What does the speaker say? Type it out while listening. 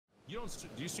You don't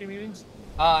do you stream evenings?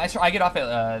 I get off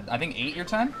at I think 8 your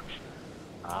time.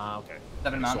 Ah, okay.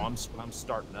 7 Mountain. So I'm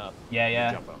starting up.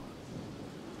 Yeah. Jump up.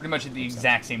 Pretty much at the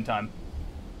exact same time.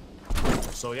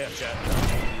 So yeah, chat.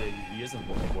 He isn't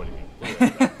avoiding me.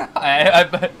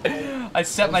 I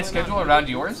set my schedule around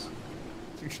yours.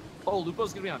 Oh,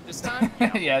 Lupo's gonna be on this time?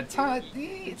 Yeah,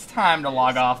 it's time to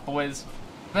log off, boys.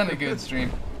 It's been a good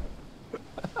stream.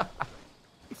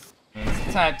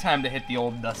 It's time to hit the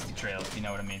old dusty trail, if you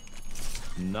know what I mean.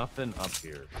 Nothing up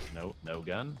here. No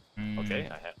gun. Okay,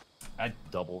 I have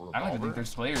double revolver. I don't even think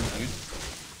there's players, dude.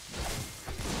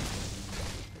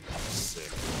 Sick.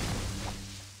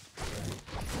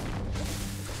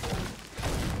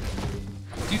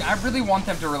 Dude, I really want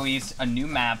them to release a new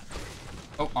map.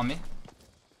 Oh, on me.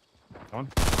 Come on.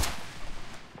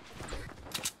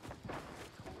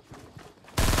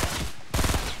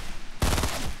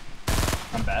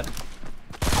 I'm bad.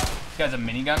 This guy's a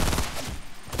minigun.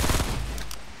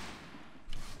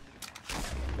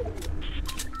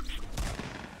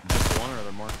 Just one or are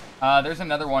there more? There's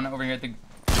another one over here at the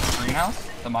greenhouse.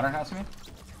 The modern house, I mean.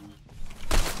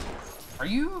 Are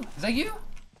you? Is that you?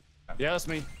 Yeah, that's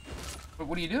me. But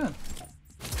what are you doing?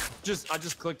 I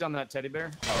just clicked on that teddy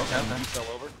bear. Oh, okay. And he fell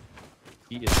over.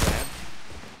 He is bad.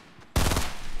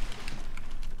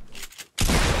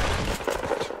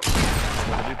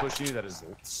 What did he push you? That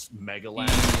is mega lag.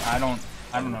 I don't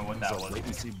know what that was.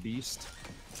 Latency beast.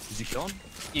 Did you kill him?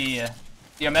 Yeah.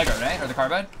 The Omega, right? Or the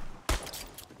carbide?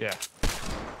 Yeah.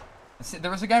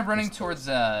 There was a guy running towards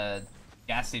gas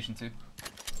station too.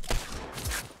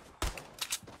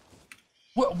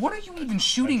 What are you even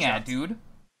shooting at, dude?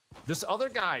 This other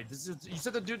guy. You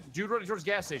said the dude running towards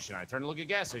gas station. I turned to look at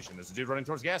gas station. There's a dude running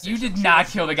towards gas station. You did not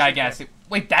kill the guy gas station.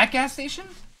 Wait, that gas station?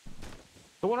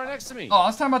 The one right next to me. Oh, I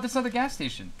was talking about this other gas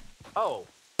station. Oh.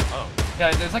 Yeah,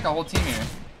 there's like a whole team here.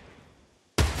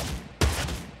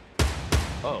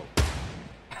 Oh.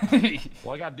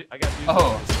 Well, I got dudes.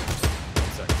 Oh.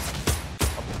 1 second.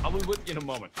 I'll be with you in a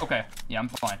moment. Okay. Yeah, I'm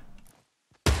fine.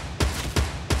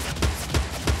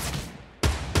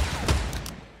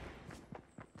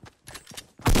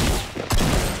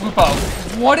 Lupo,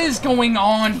 what is going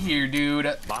on here, dude?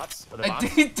 Bots? Are they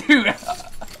bots? Dude.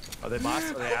 Are they bots?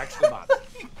 Are they actually bots?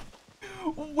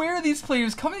 Where are these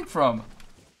players coming from?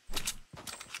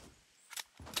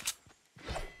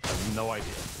 I have no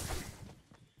idea.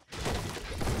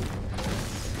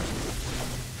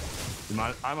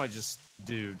 I might just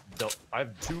do. I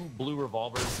have 2 blue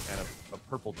revolvers and a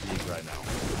purple Deeg right now.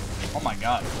 Oh my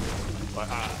god. But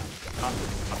I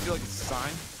feel like it's a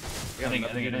sign. I think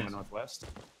it is. In the northwest.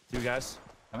 2 guys.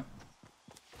 Huh?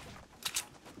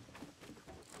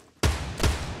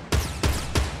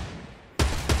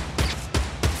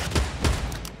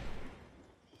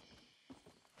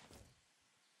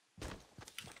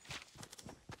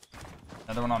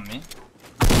 Another one on me.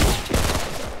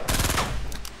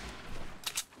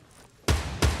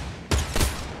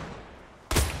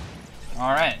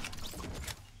 Alright.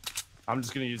 I'm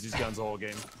just gonna use these guns the whole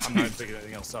game. I'm not even picking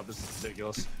anything else up. This is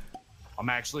ridiculous. I'm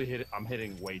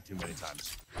hitting way too many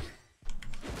times.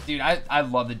 Dude, I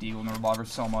love the Deagle and the revolver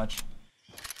so much.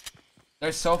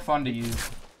 They're so fun to use.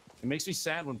 It makes me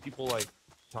sad when people like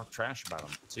talk trash about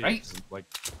them too. Right? Like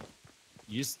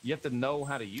you have to know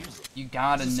how to use it. You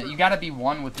gotta be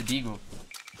one with the Deagle.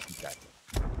 Okay.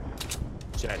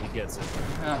 Chad, he gets it.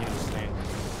 Yeah. He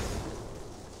understands.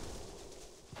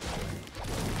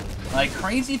 Like,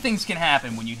 crazy things can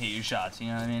happen when you hit your shots, you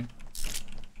know what I mean?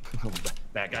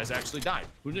 That guy's actually died.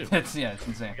 Who knew? It's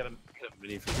insane. I got a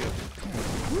video for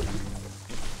you.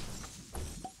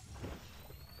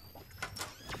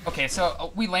 Okay,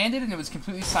 so we landed and it was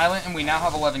completely silent, and we now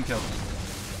have 11 kills.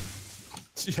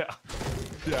 Yeah.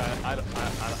 I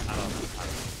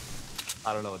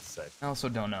don't know what to say. I also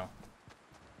don't know.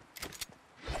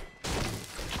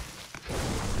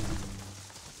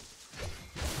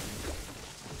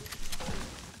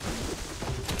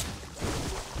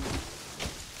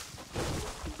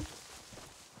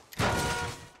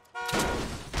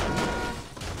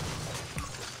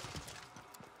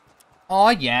 Oh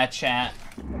yeah, chat.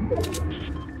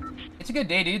 It's a good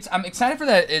day, dudes. I'm excited for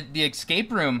the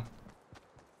escape room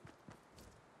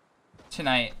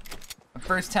tonight.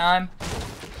 First time.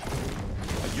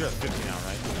 You're at 50 now,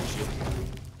 right?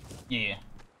 Yeah.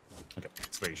 Okay,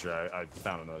 let's make sure I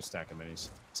found another stack of minis.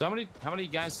 So how many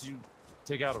guys did you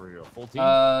take out over here? A full team?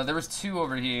 There was 2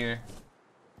 over here,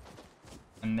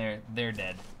 and they're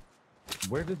dead.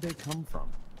 Where did they come from?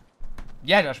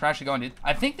 Yeah, Josh, we're actually going, dude.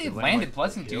 I think they landed like,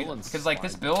 Pleasant, dude. Because, like,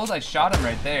 this build, I shot him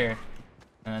right there.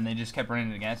 And then they just kept running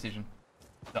to the gas station.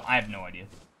 So I have no idea.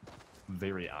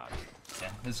 Very odd.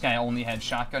 Yeah, this guy only had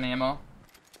shotgun ammo.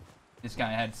 This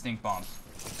guy had stink bombs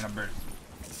and a burst.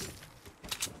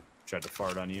 Tried to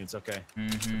fart on you. It's okay.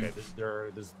 Mm-hmm. Okay,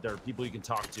 there are people you can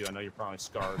talk to. I know you're probably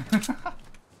scarred.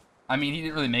 I mean, he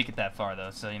didn't really make it that far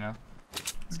though, so you know.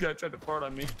 This guy tried to fart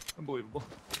on me. Unbelievable.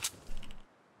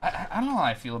 I don't know how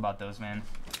I feel about those, man.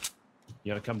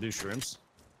 You gotta come do shrooms.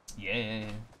 Yeah.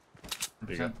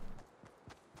 There you go.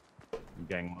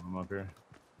 Gang one of them up here.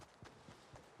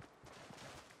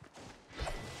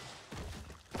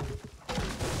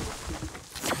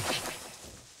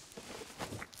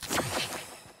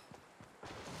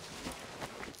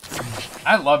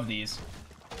 I love these.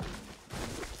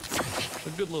 A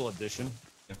good little addition.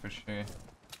 Yeah, for sure.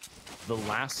 The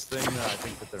last thing that I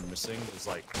think that they're missing is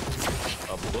like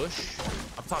a bush.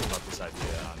 I'm talking about this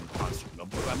idea on stream.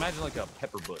 Imagine like a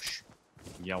pepper bush.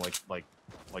 You know, like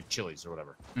chilies or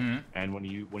whatever. Mm-hmm. And when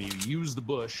you use the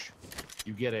bush,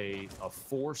 you get a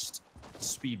forced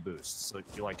speed boost. So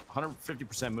you're like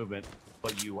 150% movement,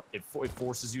 but it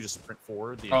forces you to sprint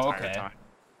forward the entire time.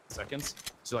 Seconds.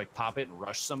 So like pop it and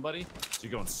rush somebody. So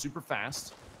you're going super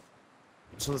fast.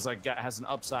 So it's like has an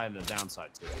upside and a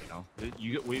downside to it,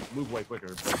 you know. We move way quicker,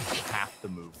 but you have to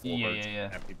move forward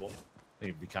at people. I think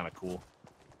it'd be kind of cool.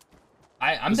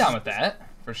 I'm down with that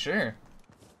for sure.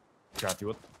 Kraftyy,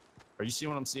 what? Are you seeing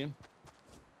what I'm seeing?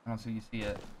 I don't see you see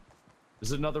it.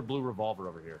 There's another blue revolver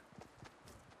over here.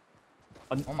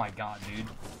 Oh my god, dude!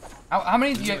 How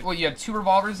many do you? Well, you have 2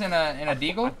 revolvers and a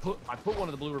deagle. I put one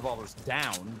of the blue revolvers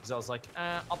down because I was like,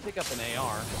 I'll pick up an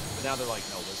AR. But now they're like,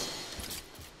 no, listen,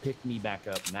 pick me back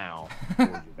up now or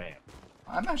you're banned.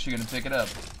 I'm actually gonna pick it up.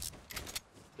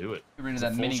 Do it. Get rid of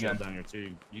that minigun down here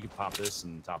too. You can pop this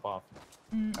and top off.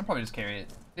 I'll probably just carry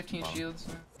it. 15 shields.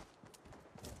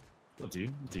 Up to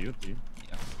you.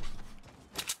 Yeah.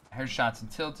 I heard shots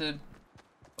and tilted.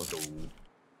 Let's go.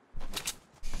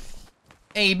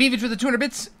 Hey, Beavage with the 200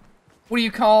 bits. What do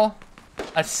you call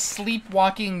a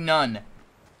sleepwalking nun?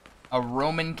 A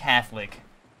Roman Catholic.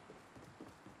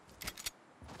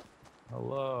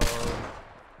 Hello.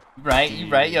 Right, you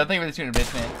right. Yo, thank you for the 200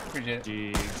 bits, man. Appreciate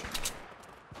it.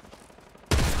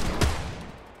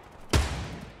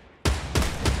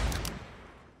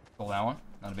 Pull that one.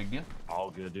 Not a big deal. All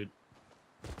good, dude.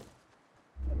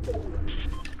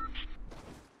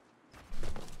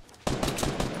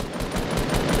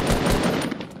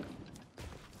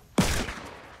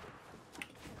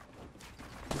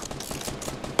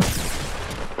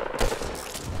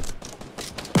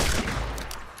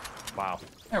 Wow.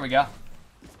 There we go.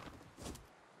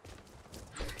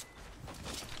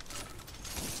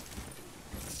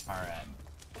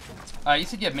 Alright. You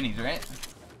said you have minis, right?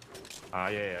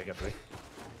 Yeah, I got 3.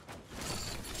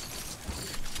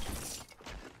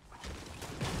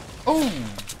 Oh!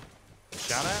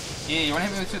 Shout out? Yeah, you wanna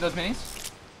hit me with 2 of those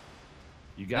minis?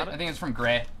 You got it? I think it's from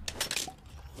Gray.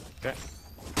 Okay.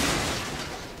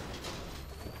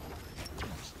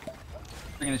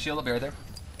 Bringing the shield up, bear there.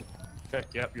 Okay,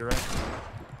 yep, you're right.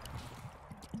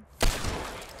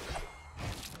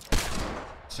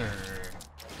 Sir.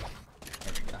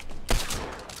 There we go.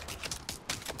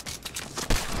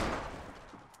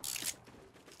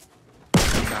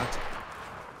 Got it.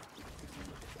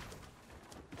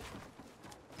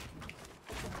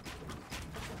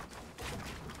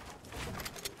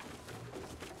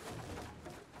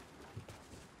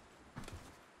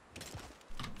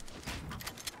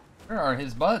 Where are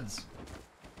his buds?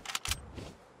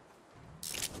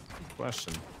 Good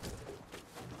question.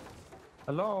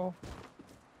 Hello?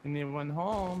 Anyone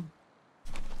home?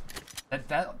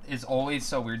 That is always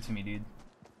so weird to me, dude.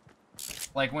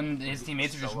 Like when his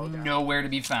teammates are just nowhere to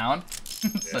be found.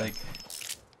 It's like,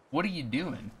 what are you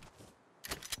doing?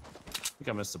 I think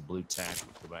I missed a blue tack.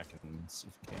 Go back and see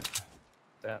if you can.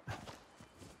 That.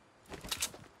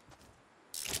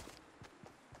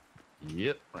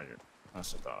 Yep, right here.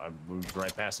 That's what I thought. I moved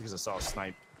right past it because I saw a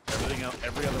snipe. Everything else,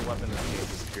 every other weapon in the game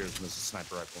disappears when there's a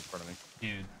sniper rifle in front of me.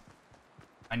 Dude,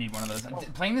 I need one of those.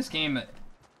 Playing this game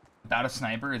without a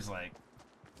sniper is like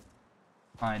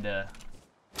kinda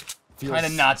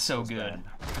not so good.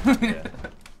 Yeah,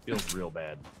 feels real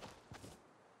bad.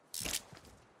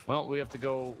 Well, we have to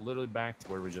go literally back to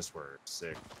where we just were.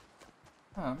 Sick.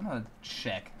 Oh, I'm gonna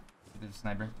check with the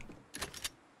sniper.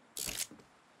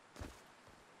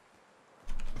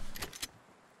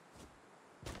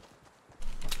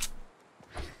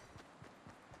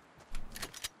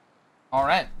 All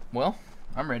right. Well,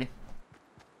 I'm ready.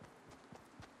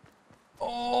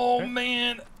 Oh,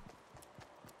 man.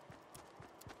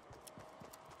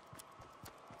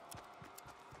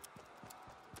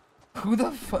 Who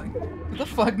the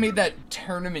fuck made that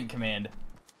tournament command?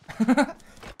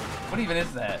 What even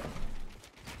is that?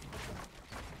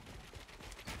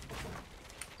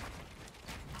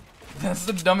 That's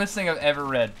the dumbest thing I've ever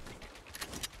read.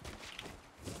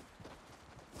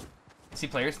 See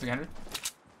players, 300.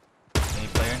 Any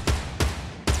player.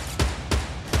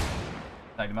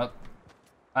 Tagged him up.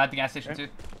 At the gas station too.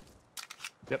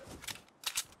 Yep.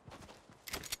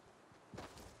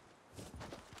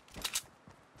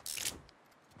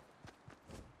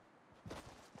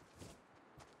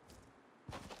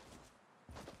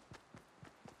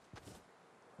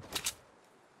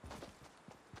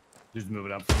 Dude's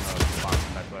moving up from the box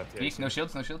back to left. Weak, no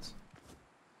shields, no shields.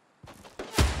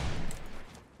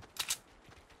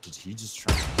 Did he just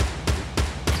try?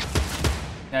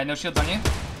 Yeah, no shields on you.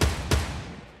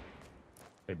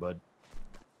 Hey, bud.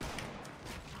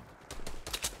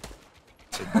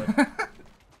 Hey, bud.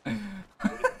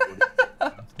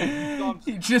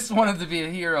 He just wanted to be a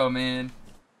hero, man.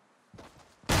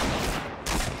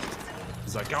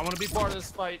 He's like, I want to be part of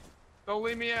this fight. Don't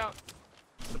leave me out.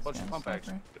 A bunch of pump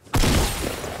action.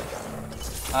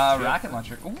 Rocket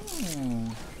launcher. Ooh,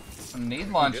 a nade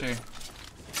launcher.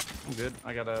 I'm good.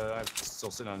 I'm still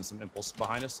sitting on some impulse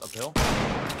behind us uphill.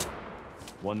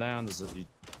 One down. There's a,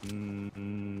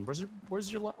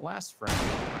 where's your last friend?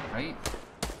 Right.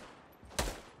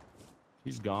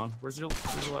 He's gone. Where's your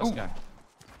last guy?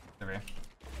 Over here.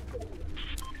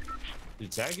 Did he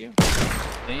tag you?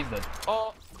 Yeah, he's dead.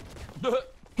 Oh.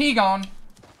 He gone.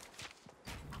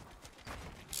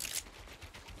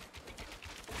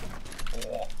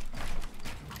 Oh.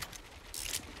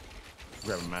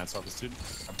 Grabbing mats off this dude.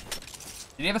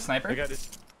 Did he have a sniper? I got this.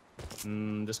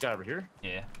 This guy over here?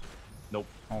 Yeah. Nope.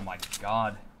 Oh my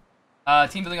god.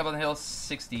 Team building up on the hill,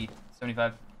 60,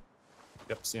 75.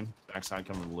 Yep, see him. Backside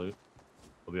coming to loot.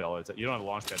 We'll be all right. You don't have a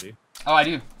launch pad, do you? Oh, I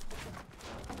do.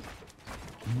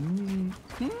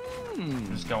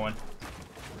 Just going.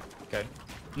 Okay.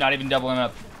 Not even doubling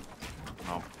up.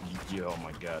 Oh, oh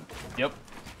my god. Yep.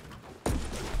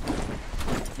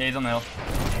 Yeah, he's on the hill.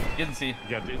 He doesn't see.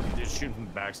 Yeah, dude shooting from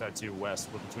the backside to west.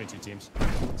 We're between two teams.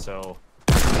 So,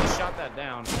 I shot that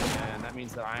down, and that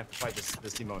means that I have to fight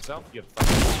this team by myself. You have to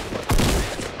fight.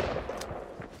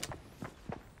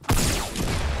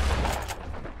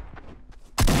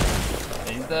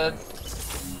 Yeah, he's dead.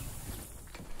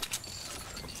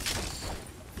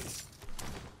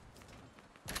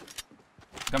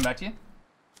 Come back to you.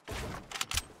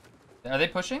 Are they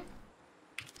pushing?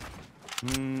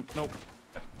 Nope.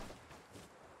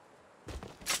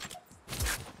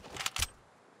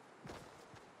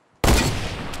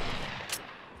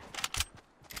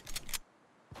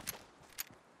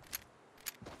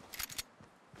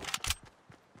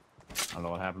 I don't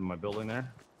know what happened in my building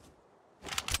there.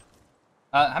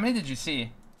 How many did you see?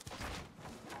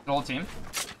 The whole team?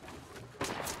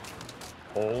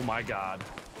 Oh my god.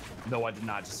 No, I did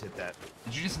not just hit that.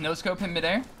 Did you just no-scope him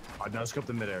midair? I no-scoped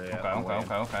in midair, yeah.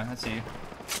 Okay. I see you.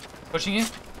 Pushing you?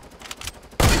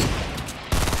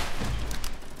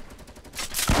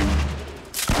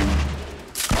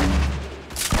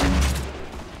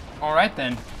 Alright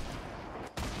then.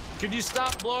 Could you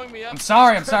stop blowing me up? I'm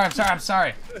sorry. I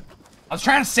was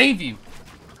trying to save you.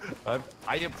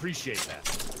 I appreciate that.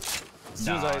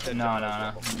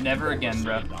 No. Never again,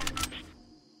 bro.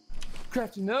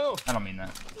 Kraftyy, no. I don't mean that.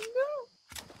 No.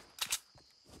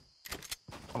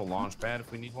 I have a launch pad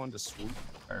if we need one to swoop.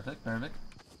 Perfect. You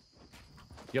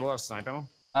have a lot of snipe ammo?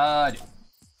 I do.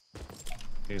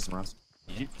 Get some rounds.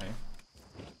 Yeah, okay.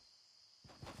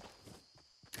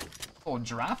 Oh,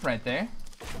 drop right there.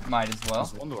 Might as well.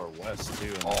 There's one to our west, too,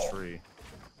 in the tree.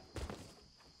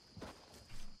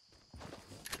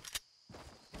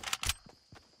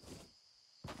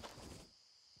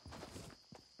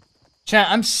 Chat,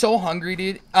 I'm so hungry,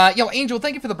 dude. Yo, Angel,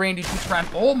 thank you for the brain, dude. Prime.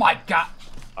 Oh my god.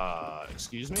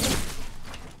 Excuse me?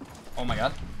 Oh my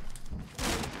god.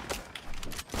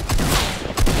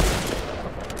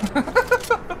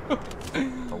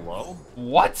 Hello?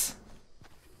 What?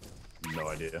 No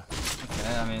idea.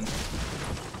 Okay, I mean,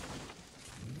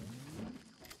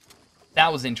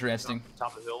 that was interesting.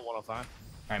 Top of the hill, 105. Alright,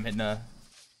 I'm hitting a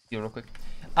deal real quick.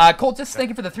 Cultist, thank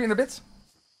you for the 300 bits.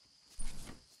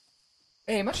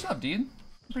 Hey, much love, dude.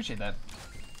 Appreciate that.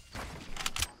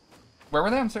 Where were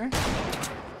they? I'm sorry.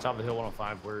 Top of the hill,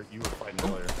 105, where you were fighting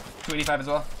earlier. 285 as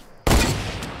well.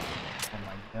 Oh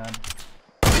my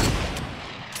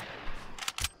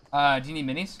god. Do you need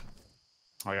minis?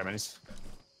 I got minis.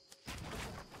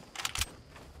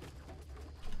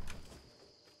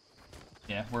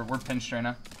 Yeah, we're pinched right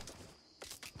now.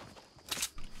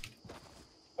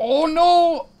 Oh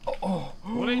no! Oh.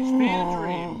 1 HP in a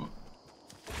dream.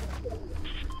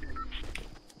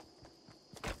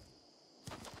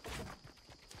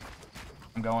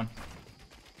 I'm going.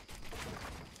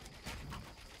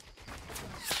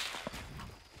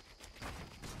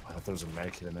 thought there was a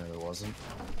medkit in there. There wasn't.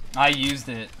 I used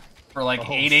it for like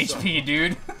 8 HP,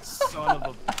 dude. Son of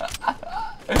a.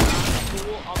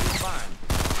 Cool, I'll be fine.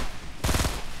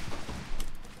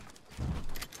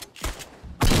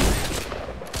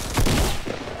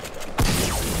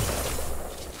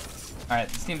 Alright,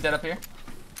 this team's dead up here.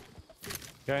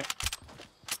 Okay.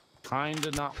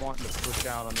 Kinda not wanting to push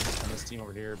out on this team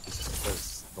over here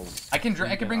because I can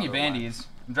bring you bandies.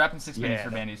 I'm dropping 6 bandies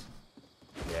for bandies.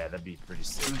 Yeah, that'd be pretty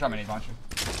sick. I'm trying my nade launcher.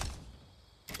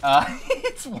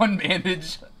 It's 1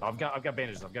 bandage. I've got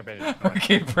bandages. I've got bandages.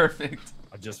 Okay, perfect.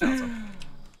 I just found some.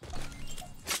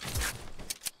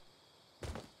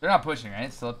 They're not pushing, right?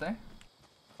 It's still up there.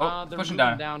 Oh, they're pushing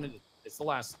down. It's the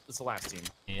last team.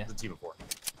 Yeah. The team before.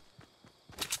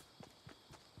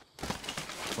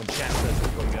 When chat says we're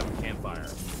going to have a campfire,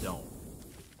 you don't.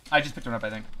 I just picked one up, I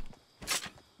think.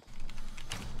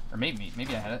 Or maybe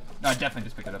I had it. No, I definitely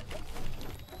just picked it up.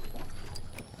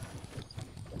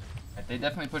 Right, they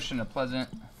definitely pushed into Pleasant.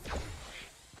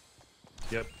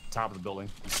 Yep, top of the building.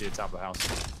 You see the top of the house.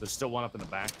 There's still one up in the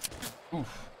back.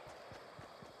 Oof.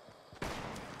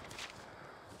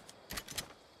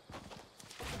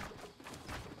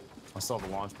 I still have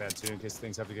the launch pad too in case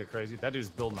things have to get crazy. That dude's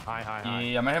building high.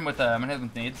 Yeah, I'm gonna hit him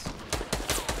with nades.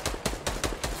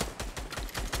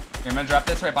 Here, I'm gonna drop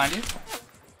this right behind you.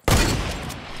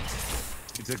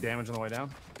 You took damage on the way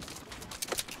down.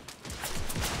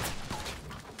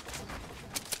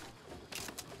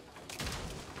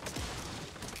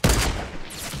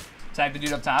 Tag the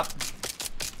dude up top.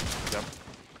 Yep.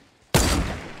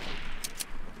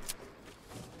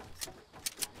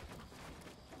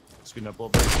 Scooting up a little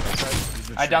bit.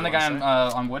 I downed the guy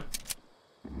on wood.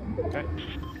 Okay.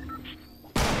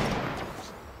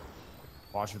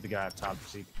 Watch with the guy up top.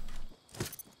 See.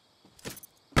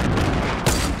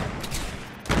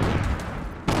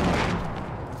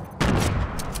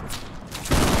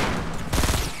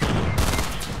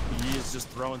 He is just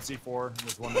throwing C4.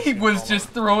 There's one He was just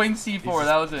throwing C4.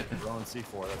 That was it. Throwing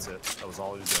C4. That's it. That was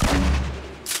all he was doing.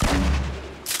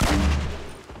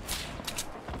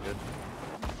 Good.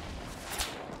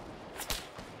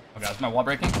 Oh god, is my wall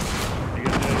breaking?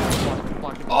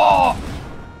 Oh!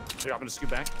 Here, I'm gonna scoot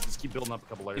back. Just keep building up a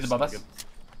couple layers. He's above us. Good.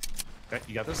 Okay,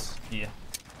 you got this? Yeah.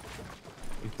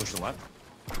 You push the left.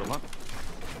 Build up.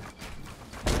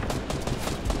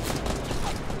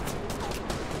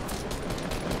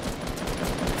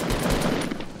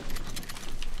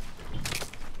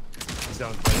 He's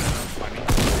down by me.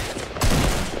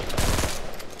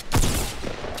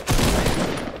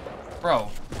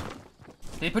 Bro.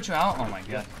 Did he put you out? Oh my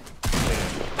god.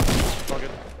 It's all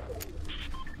good.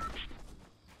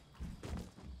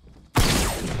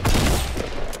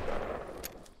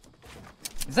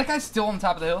 Is that guy still on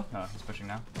top of the hill? No, he's pushing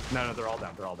now. No, they're all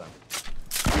down. They're all down.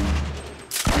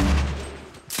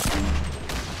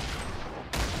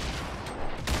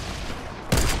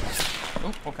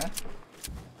 Oh, okay.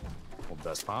 Little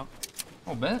dust pop. A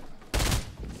little bit.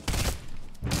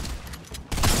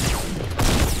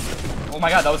 Oh my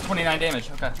god, that was 29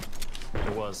 damage. Okay.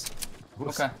 It was.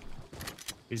 Oops. Okay.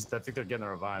 I think they're getting a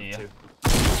revive too.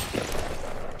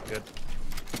 Good.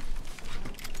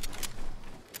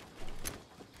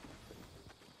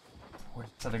 Where's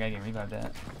this other guy getting revived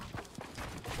at?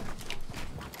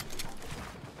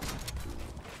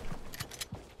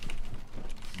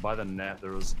 By the net,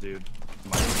 there was a dude.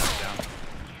 Might be down.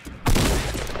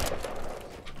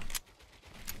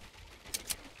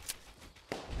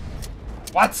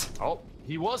 What? Oh,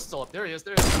 he was still up. There he is.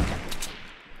 There he is.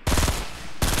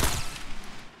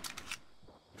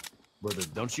 Brother,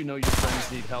 don't you know your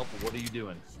friends need help? What are you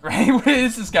doing? Right? What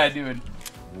is this guy doing?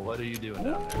 What are you doing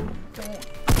down there?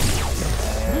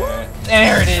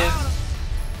 There it is.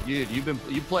 Dude,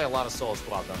 you play a lot of solo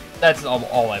squad, don't you? That's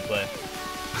all I play.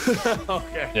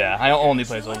 Okay. Yeah, I only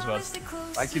play solo squads.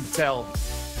 I can tell